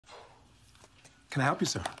Can I help you,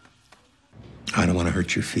 sir? I don't want to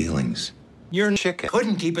hurt your feelings. Your chicken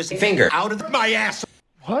couldn't keep his finger out of my ass.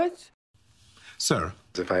 What? Sir,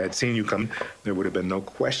 if I had seen you come, there would have been no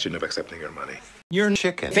question of accepting your money. Your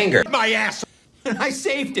chicken finger my ass. And I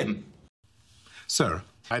saved him. Sir,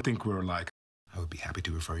 I think we're like, I would be happy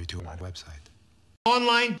to refer you to my website.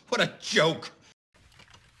 Online? What a joke.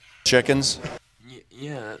 Chickens?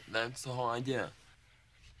 Yeah, that's the whole idea.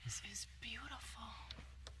 This is beautiful.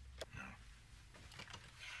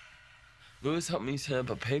 Louis helped me set up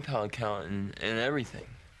a PayPal account and everything.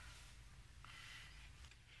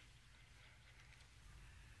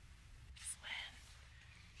 Flynn,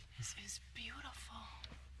 this is beautiful.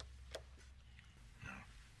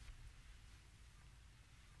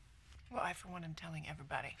 Well, I, for one, am telling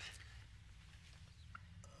everybody.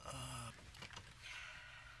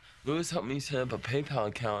 Louis helped me set up a PayPal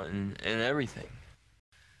account and everything.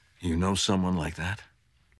 You know someone like that?